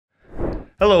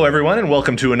Hello everyone and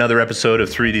welcome to another episode of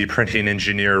 3D Printing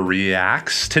Engineer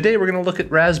Reacts. Today we're going to look at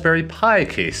Raspberry Pi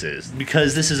cases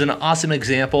because this is an awesome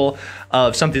example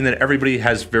of something that everybody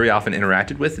has very often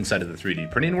interacted with inside of the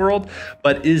 3D printing world,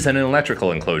 but is an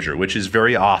electrical enclosure, which is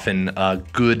very often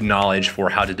good knowledge for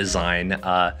how to design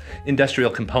industrial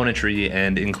componentry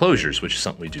and enclosures, which is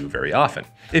something we do very often.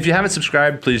 If you haven't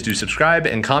subscribed, please do subscribe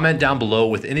and comment down below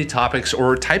with any topics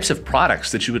or types of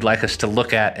products that you would like us to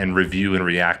look at and review and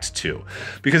react to.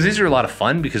 Because these are a lot of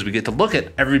fun because we get to look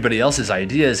at everybody else's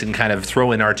ideas and kind of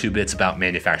throw in our 2 bits about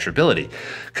manufacturability.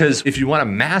 Because if you want to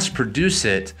mass produce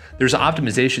it, there's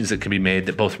optimizations that can be made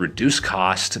that both reduce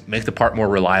cost, make the part more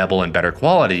reliable and better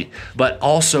quality, but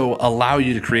also allow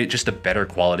you to create just a better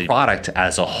quality product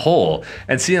as a whole.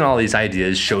 And seeing all these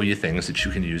ideas show you things that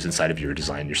you can use inside of your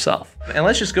design yourself. And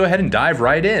let's just go ahead and dive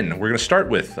right in. We're going to start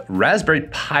with Raspberry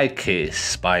Pi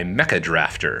case by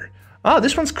Mechadrafter. Oh,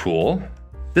 this one's cool.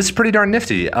 This is pretty darn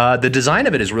nifty. The design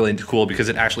of it is really cool because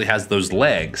it actually has those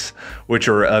legs, which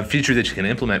are a feature that you can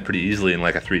implement pretty easily in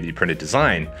like a 3D printed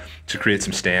design to create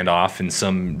some standoff and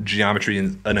some geometry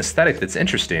and an aesthetic that's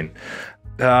interesting.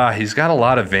 He's got a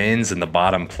lot of veins in the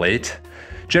bottom plate.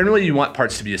 Generally, you want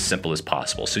parts to be as simple as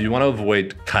possible. So you want to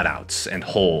avoid cutouts and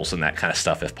holes and that kind of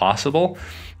stuff if possible.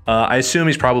 I assume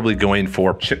he's probably going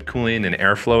for chip cooling and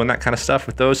airflow and that kind of stuff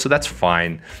with those, so that's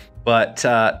fine. But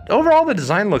overall, the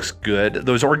design looks good.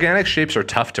 Those organic shapes are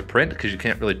tough to print because you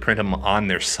can't really print them on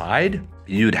their side.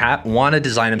 You'd want to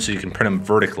design them so you can print them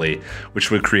vertically,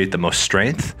 which would create the most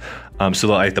strength. So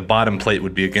like the bottom plate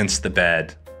would be against the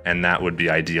bed, and that would be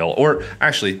ideal. Or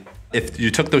actually, if you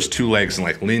took those 2 legs and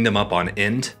like leaned them up on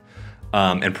end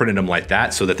and printed them like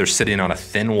that so that they're sitting on a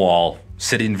thin wall,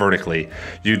 sitting vertically,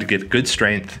 you'd get good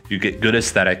strength, you get good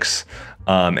aesthetics,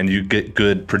 and you get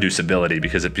good producibility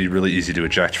because it'd be really easy to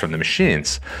eject from the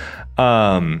machines.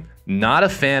 Not a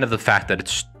fan of the fact that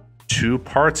it's 2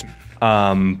 parts,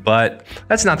 but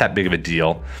that's not that big of a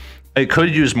deal. It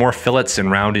could use more fillets and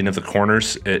rounding of the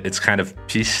corners. It's kind of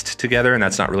pieced together and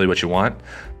that's not really what you want.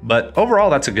 But overall,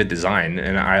 that's a good design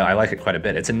and I like it quite a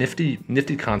bit. It's a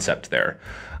nifty concept there.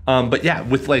 But yeah,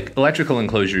 with like electrical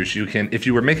enclosures, you can, if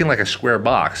you were making like a square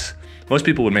box, most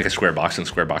people would make a square box and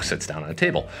square box sits down on a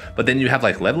table. But then you have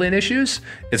like leveling issues.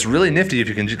 It's really nifty if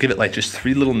you can just give it like just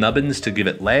 3 little nubbins to give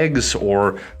it legs,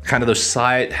 or kind of those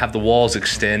side, have the walls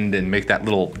extend and make that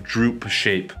little droop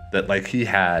shape that like he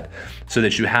had, so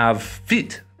that you have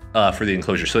feet for the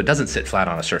enclosure. So it doesn't sit flat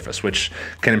on a surface, which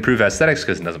can improve aesthetics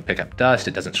because it doesn't pick up dust,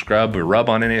 it doesn't scrub or rub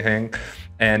on anything,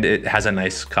 and it has a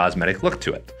nice cosmetic look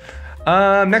to it.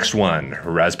 Next one,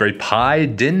 Raspberry Pi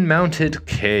DIN mounted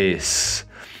case.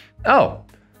 Oh,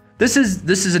 this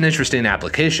is an interesting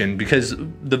application because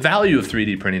the value of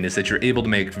 3D printing is that you're able to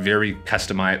make very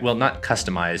customized, well, not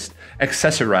customized,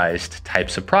 accessorized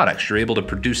types of products. You're able to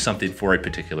produce something for a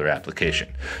particular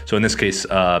application. So in this case,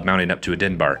 mounting up to a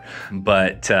DIN bar.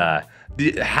 But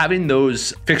having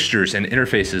those fixtures and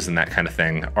interfaces and that kind of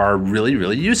thing are really,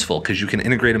 really useful because you can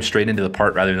integrate them straight into the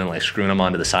part rather than like screwing them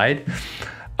onto the side.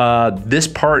 This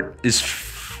part is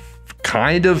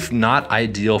kind of not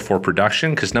ideal for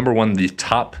production because number one, the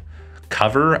top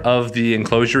cover of the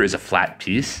enclosure is a flat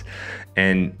piece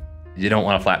and you don't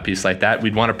want a flat piece like that.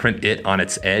 We'd want to print it on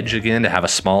its edge again to have a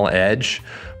small edge,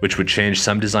 which would change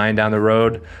some design down the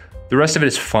road. The rest of it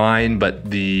is fine,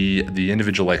 but the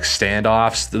individual like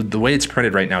standoffs, the way it's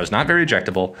printed right now is not very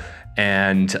ejectable,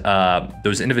 and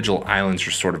those individual islands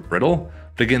are sort of brittle.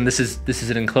 But again, this is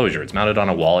an enclosure. It's mounted on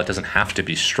a wall. It doesn't have to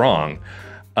be strong.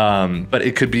 But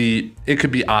it could be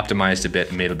optimized a bit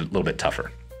and made a little bit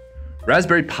tougher.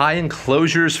 Raspberry Pi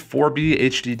enclosures 4B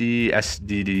HDD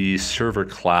SDD server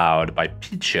cloud by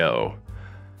Peacho.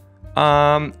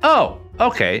 Oh,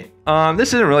 okay.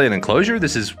 This isn't really an enclosure.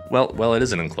 This is, well, it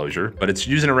is an enclosure, but it's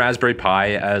using a Raspberry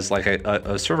Pi as like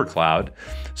a server cloud.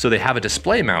 So they have a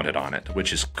display mounted on it,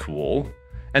 which is cool.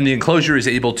 And the enclosure is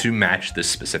able to match this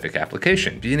specific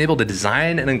application. Being able to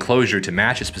design an enclosure to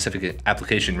match a specific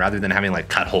application rather than having like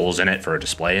cut holes in it for a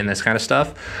display and this kind of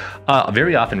stuff,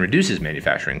 very often reduces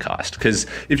manufacturing cost. Because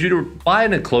if you were to buy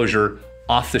an enclosure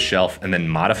off the shelf and then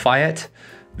modify it,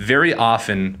 very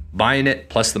often buying it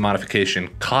plus the modification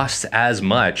costs as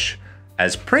much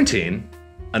as printing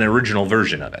an original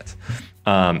version of it.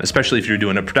 Especially if you're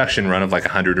doing a production run of like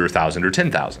 100 or 1,000 or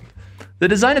 10,000. The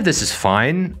design of this is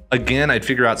fine. Again, I'd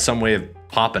figure out some way of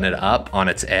popping it up on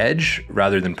its edge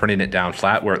rather than printing it down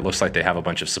flat where it looks like they have a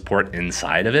bunch of support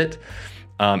inside of it.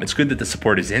 It's good that the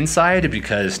support is inside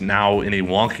because now any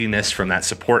wonkiness from that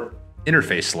support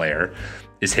interface layer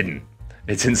is hidden.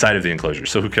 It's inside of the enclosure,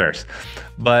 so who cares?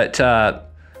 But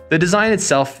the design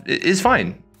itself is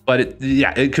fine. But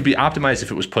yeah, it could be optimized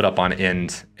if it was put up on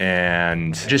end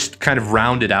and just kind of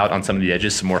rounded out on some of the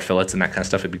edges, some more fillets and that kind of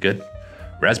stuff would be good.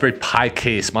 Raspberry Pi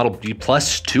case, model B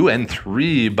plus 2 and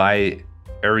 3 by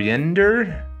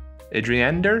Adrienadr,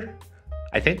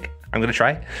 I think. I'm gonna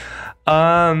try.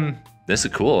 This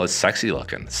is cool, it's sexy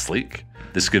looking, sleek.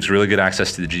 This gives really good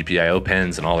access to the GPIO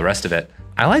pins and all the rest of it.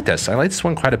 I like this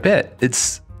one quite a bit.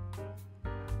 It's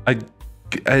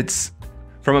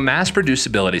from a mass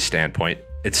producibility standpoint,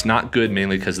 it's not good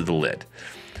mainly because of the lid.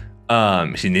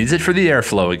 He needs it for the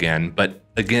airflow again, but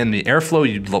again, the airflow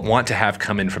you'd want to have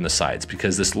come in from the sides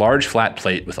because this large flat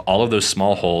plate with all of those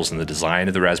small holes in the design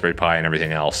of the Raspberry Pi and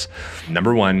everything else,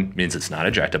 number one, means it's not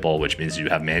ejectable, which means you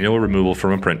have manual removal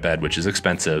from a print bed, which is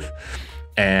expensive.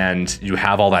 And you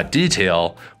have all that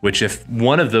detail, which if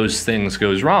one of those things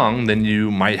goes wrong, then you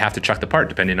might have to chuck the part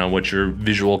depending on what your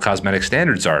visual cosmetic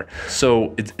standards are.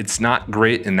 So it's not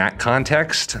great in that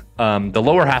context. The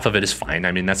lower half of it is fine.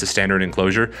 I mean, that's a standard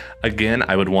enclosure. Again,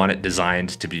 I would want it designed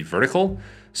to be vertical.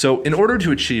 So in order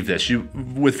to achieve this,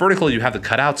 with vertical, you have the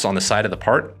cutouts on the side of the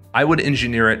part. I would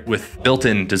engineer it with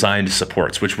built-in designed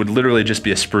supports, which would literally just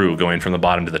be a sprue going from the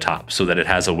bottom to the top so that it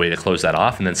has a way to close that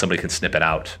off and then somebody can snip it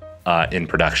out in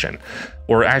production.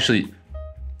 Or actually,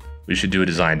 we should do a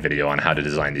design video on how to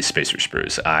design these spacer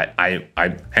sprues.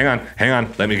 Hang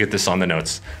on, let me get this on the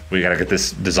notes. We gotta get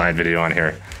this design video on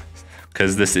here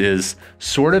because this is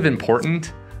sort of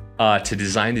important to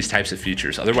design these types of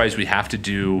features. Otherwise, we have to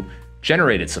do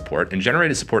generated support, and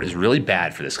generated support is really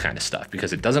bad for this kind of stuff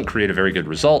because it doesn't create a very good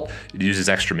result. It uses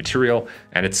extra material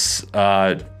and it's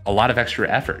a lot of extra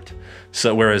effort.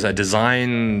 So whereas a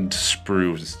designed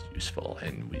sprue is useful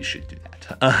and we should do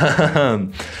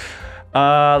that.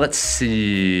 Let's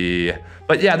see.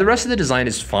 But yeah, the rest of the design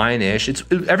is fine-ish.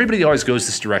 Everybody always goes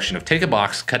this direction of take a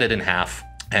box, cut it in half,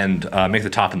 and make the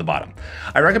top and the bottom.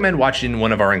 I recommend watching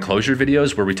one of our enclosure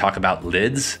videos where we talk about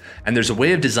lids, and there's a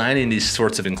way of designing these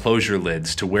sorts of enclosure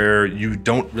lids to where you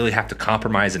don't really have to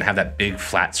compromise and have that big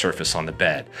flat surface on the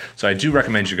bed. So I do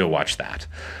recommend you go watch that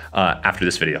after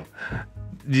this video.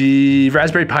 The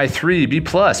Raspberry Pi 3 B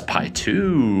Plus Pi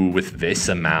 2 with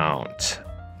Vesa mount.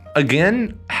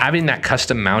 Again, having that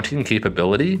custom mounting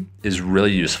capability is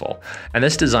really useful. And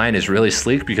this design is really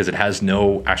sleek because it has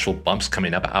no actual bumps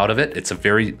coming up out of it. It's a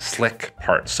very slick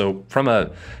part. So from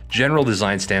a general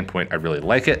design standpoint, I really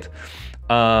like it.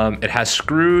 It has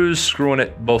screws screwing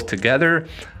it both together.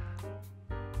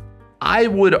 I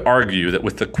would argue that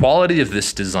with the quality of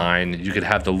this design, you could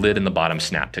have the lid and the bottom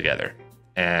snap together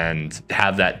and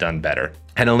have that done better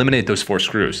and eliminate those 4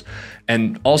 screws.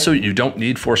 And also you don't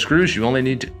need 4 screws, you only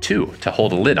need 2 to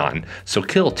hold a lid on. So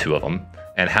kill 2 of them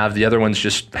and have the other ones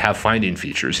just have finding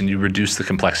features and you reduce the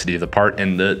complexity of the part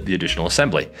and the additional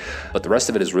assembly. But the rest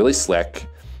of it is really slick.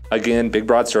 Again, big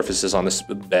broad surfaces on this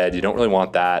bed, you don't really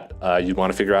want that. You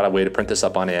want to figure out a way to print this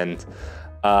up on end.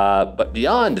 But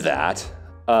beyond that,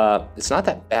 it's not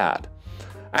that bad.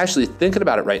 Actually, thinking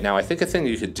about it right now, I think a thing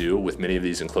you could do with many of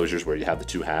these enclosures where you have the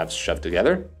 2 halves shoved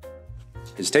together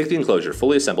is take the enclosure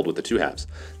fully assembled with the 2 halves.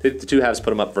 Take the 2 halves, put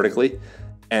them up vertically,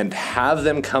 and have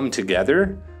them come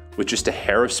together with just a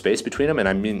hair of space between them. And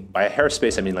I mean, by a hair of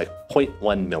space, I mean like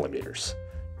 0.1 millimeters.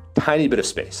 Tiny bit of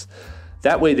space.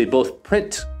 That way they both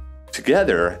print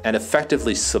together and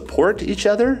effectively support each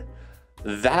other.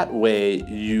 That way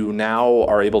you now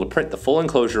are able to print the full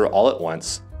enclosure all at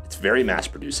once. It's very mass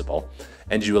producible.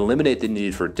 And you eliminate the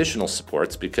need for additional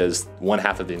supports because one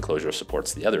half of the enclosure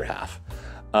supports the other half.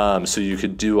 So you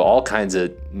could do all kinds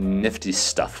of nifty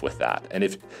stuff with that. And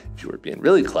if you were being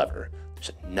really clever,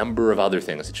 there's a number of other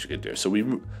things that you could do. So we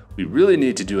really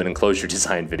need to do an enclosure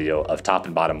design video of top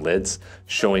and bottom lids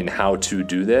showing how to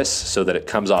do this so that it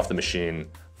comes off the machine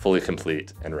fully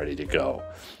complete and ready to go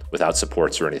without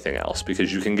supports or anything else,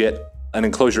 because you can get an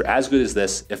enclosure as good as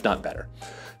this, if not better.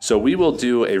 So we will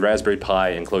do a Raspberry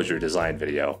Pi enclosure design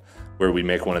video where we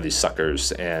make one of these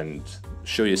suckers and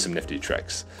show you some nifty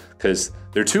tricks, because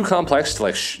they're too complex to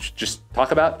like just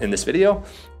talk about in this video,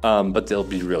 but they'll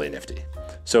be really nifty.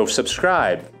 So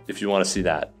subscribe if you want to see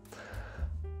that.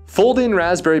 Folding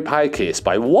Raspberry Pi case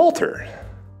by Walter.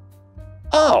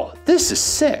 Oh, this is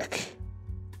sick.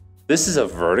 This is a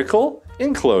vertical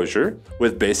enclosure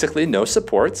with basically no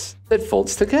supports that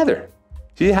folds together.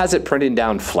 He has it printing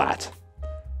down flat.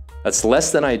 That's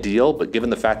less than ideal, but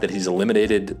given the fact that he's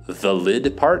eliminated the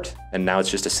lid part and now it's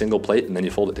just a single plate and then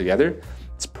you fold it together,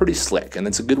 it's pretty slick and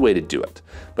it's a good way to do it.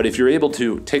 But if you're able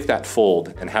to take that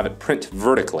fold and have it print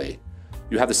vertically,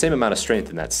 you have the same amount of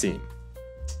strength in that seam.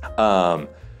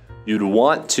 You'd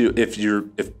want to, if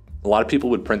a lot of people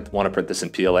would want to print this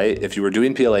in PLA, if you were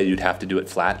doing PLA, you'd have to do it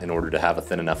flat in order to have a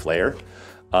thin enough layer.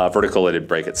 Vertical, it'd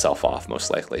break itself off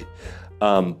most likely.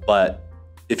 But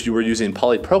if you were using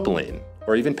polypropylene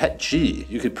or even PETG,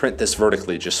 you could print this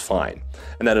vertically just fine.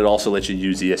 And then it also lets you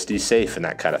use ESD safe and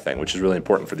that kind of thing, which is really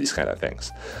important for these kind of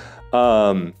things.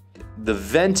 The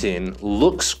venting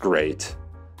looks great.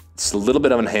 It's a little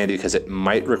bit unhandy because it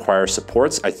might require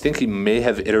supports. I think he may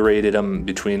have iterated them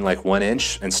between like 1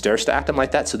 inch and stair stacked them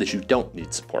like that so that you don't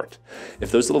need support.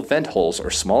 If those little vent holes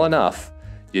are small enough,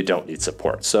 you don't need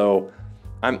support. So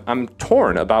I'm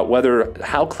torn about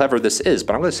how clever this is,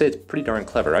 but I'm gonna say it's pretty darn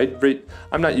clever.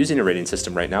 I'm not using a rating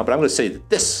system right now, but I'm gonna say that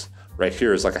this right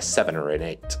here is like a 7 or an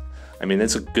 8. I mean,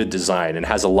 it's a good design and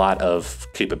has a lot of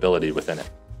capability within it.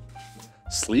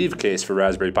 Sleeve case for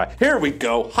Raspberry Pi. Here we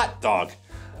go, hot dog.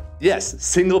 Yes,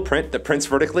 single print that prints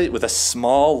vertically with a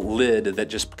small lid that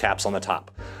just caps on the top.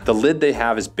 The lid they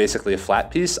have is basically a flat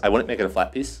piece. I wouldn't make it a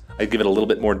flat piece. I'd give it a little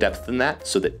bit more depth than that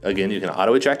so that, again, you can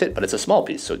auto eject it, but it's a small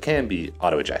piece, so it can be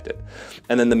auto ejected.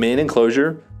 And then the main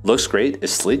enclosure looks great,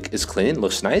 is sleek, is clean,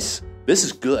 looks nice. This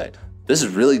is good. This is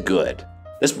really good.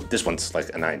 This one's like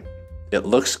a 9. It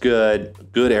looks good,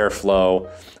 good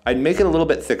airflow. I'd make it a little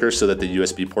bit thicker so that the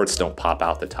USB ports don't pop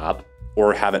out the top,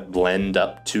 or have it blend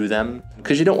up to them,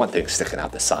 because you don't want things sticking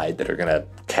out the side that are gonna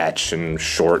catch and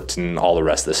short and all the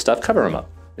rest of this stuff. Cover them up.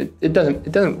 It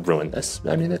doesn't ruin this.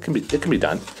 I mean, it can be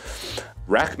done.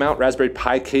 Rack mount Raspberry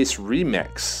Pi case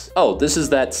remix. Oh, this is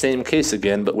that same case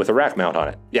again, but with a rack mount on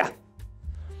it. Yeah.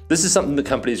 This is something that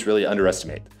companies really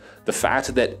underestimate. The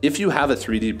fact that if you have a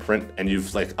 3D print and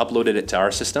you've like uploaded it to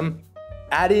our system,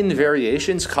 adding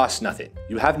variations costs nothing.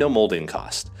 You have no molding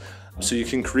cost. So you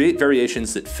can create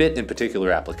variations that fit in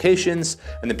particular applications,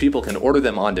 and then people can order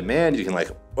them on demand. You can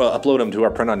upload them to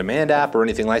our print on demand app or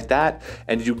anything like that,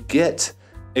 and you get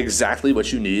exactly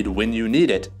what you need when you need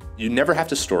it. You never have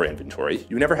to store inventory.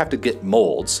 You never have to get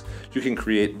molds. You can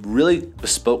create really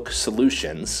bespoke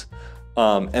solutions,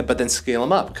 but then scale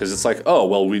them up, because it's like, oh,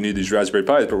 well, we need these Raspberry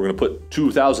Pis, but we're gonna put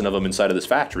 2,000 of them inside of this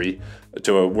factory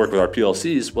to work with our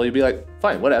PLCs. Well, you'd be like,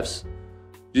 fine, whatevs.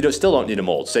 You still don't need a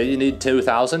mold. Say you need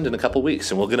 2,000 in a couple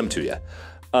weeks and we'll get them to you.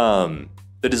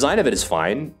 The design of it is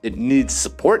fine. It needs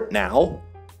support now.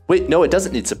 Wait, no, it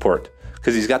doesn't need support,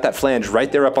 because he's got that flange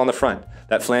right there up on the front.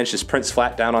 That flange just prints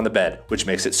flat down on the bed, which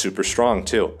makes it super strong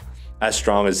too. As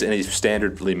strong as any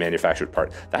standardly manufactured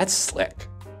part. That's slick.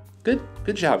 Good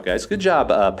job, guys. Good job,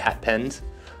 PatPend.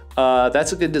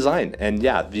 That's a good design. And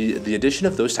yeah, the addition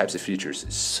of those types of features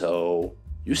is so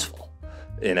useful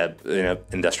in a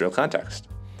industrial context.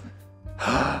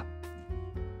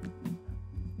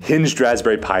 Hinged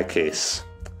Raspberry Pi case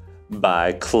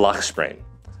by Clockspring.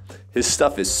 His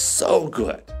stuff is so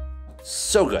good,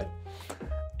 so good.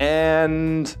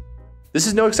 And this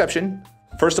is no exception.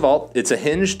 First of all, it's a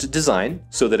hinged design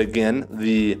so that, again,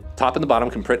 the top and the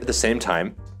bottom can print at the same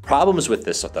time. Problems with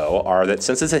this, though, are that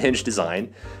since it's a hinged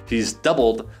design, he's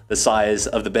doubled the size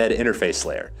of the bed interface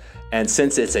layer. And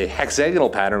since it's a hexagonal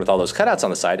pattern with all those cutouts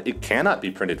on the side, it cannot be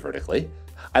printed vertically.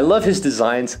 I love his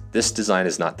designs. This design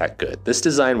is not that good. This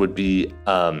design would be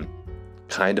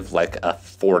kind of like a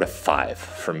 4 to 5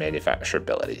 for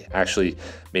manufacturability. Actually,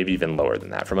 maybe even lower than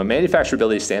that. From a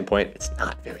manufacturability standpoint, it's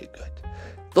not very good.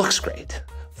 Looks great,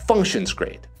 functions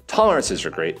great, tolerances are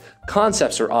great,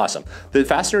 concepts are awesome. The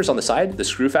fasteners on the side, the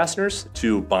screw fasteners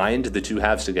to bind the two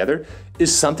halves together,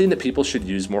 is something that people should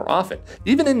use more often.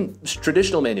 Even in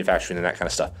traditional manufacturing and that kind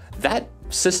of stuff, that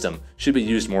system should be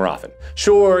used more often.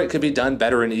 Sure, it could be done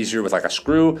better and easier with like a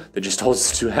screw that just holds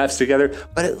the two halves together,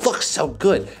 but it looks so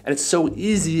good and it's so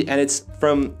easy, and it's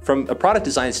from a product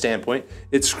design standpoint,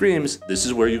 it screams, this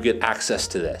is where you get access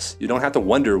to this. You don't have to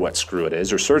wonder what screw it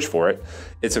is or search for it.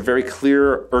 It's a very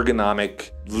clear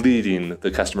ergonomic leading the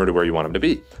customer to where you want them to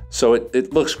be. So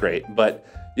it looks great, but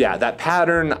yeah, that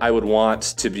pattern I would want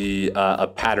to be a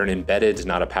pattern embedded,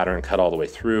 not a pattern cut all the way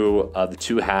through. The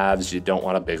two halves, you don't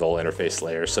want a big old interface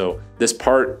layer. So this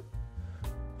part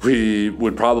we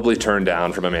would probably turn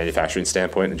down from a manufacturing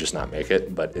standpoint and just not make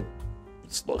it, but it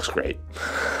looks great.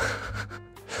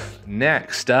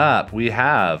 Next up, we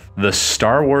have the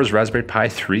Star Wars Raspberry Pi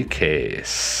 3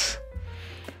 case.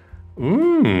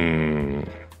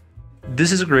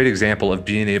 This is a great example of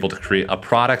being able to create a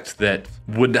product that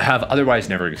would have otherwise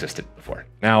never existed before.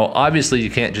 Now, obviously, you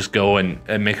can't just go and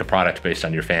make a product based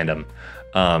on your fandom,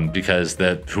 because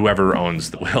whoever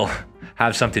owns will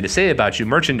have something to say about you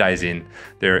merchandising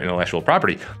their intellectual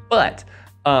property. But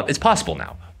it's possible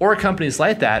now. Or companies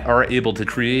like that are able to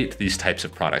create these types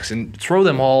of products and throw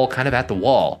them all kind of at the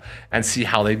wall and see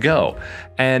how they go.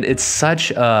 And it's such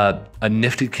a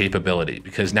nifty capability,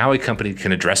 because now a company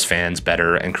can address fans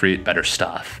better and create better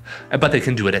stuff, but they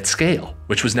can do it at scale,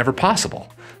 which was never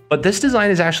possible But this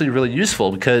design is actually really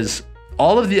useful because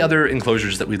all of the other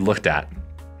enclosures that we looked at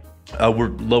were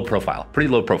low profile, pretty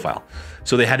low profile.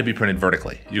 So they had to be printed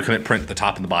vertically. You couldn't print the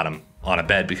top and the bottom on a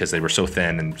bed because they were so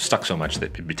thin and stuck so much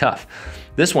that it'd be tough.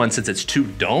 This one, since it's two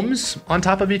domes on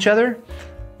top of each other,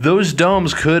 those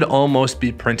domes could almost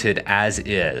be printed as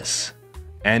is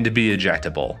and to be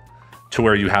ejectable to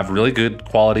where you have really good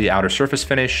quality outer surface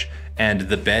finish and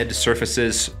the bed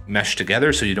surfaces mesh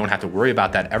together so you don't have to worry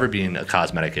about that ever being a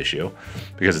cosmetic issue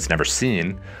because it's never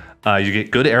seen. You get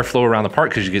good airflow around the part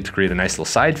because you get to create a nice little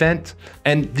side vent.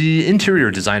 And the interior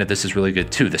design of this is really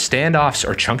good too. The standoffs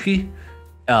are chunky.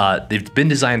 They've been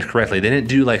designed correctly. They didn't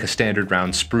do like a standard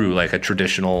round sprue like a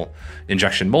traditional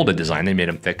injection molded design. They made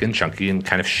them thick and chunky and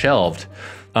kind of shelved.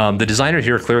 The designer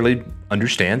here clearly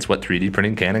understands what 3D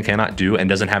printing can and cannot do and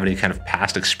doesn't have any kind of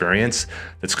past experience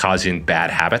that's causing bad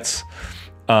habits.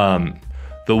 The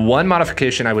one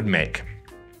modification I would make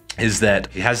is that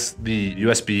it has the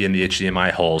USB and the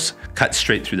HDMI holes cut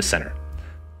straight through the center.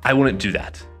 I wouldn't do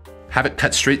that. Have it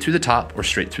cut straight through the top or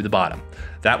straight through the bottom.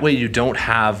 That way you don't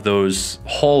have those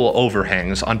hole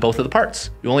overhangs on both of the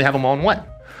parts. You only have them on one.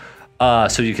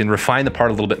 So you can refine the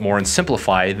part a little bit more and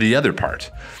simplify the other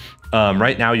part.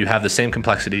 Right now you have the same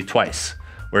complexity twice,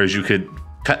 whereas you could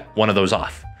cut one of those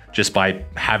off just by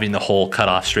having the hole cut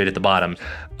off straight at the bottom.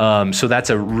 So that's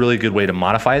a really good way to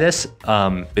modify this.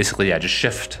 Basically, yeah, just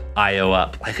shift IO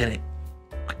up like an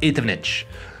 1/8 of an inch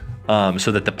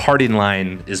so that the parting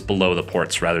line is below the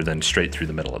ports rather than straight through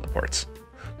the middle of the ports.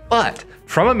 But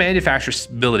from a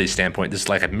manufacturability standpoint, this is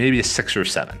like maybe a 6 or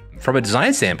 7. From a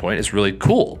design standpoint, it's really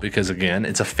cool because again,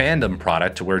 it's a fandom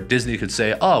product to where Disney could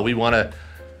say, oh, we want to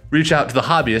reach out to the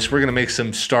hobbyists. We're going to make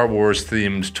some Star Wars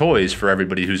themed toys for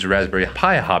everybody who's a Raspberry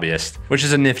Pi hobbyist, which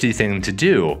is a nifty thing to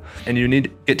do. And you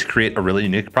get to create a really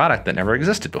unique product that never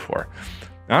existed before.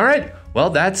 All right, well,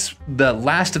 that's the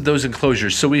last of those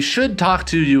enclosures. So we should talk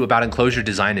to you about enclosure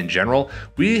design in general.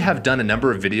 We have done a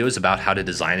number of videos about how to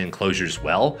design enclosures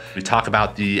well. We talk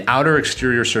about the outer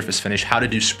exterior surface finish, how to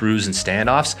do sprues and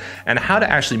standoffs, and how to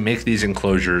actually make these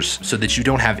enclosures so that you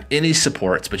don't have any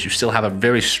supports, but you still have a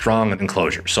very strong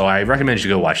enclosure. So I recommend you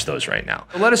go watch those right now.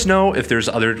 Let us know if there's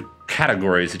other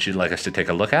categories that you'd like us to take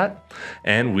a look at,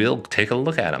 and we'll take a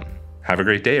look at them. Have a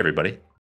great day, everybody.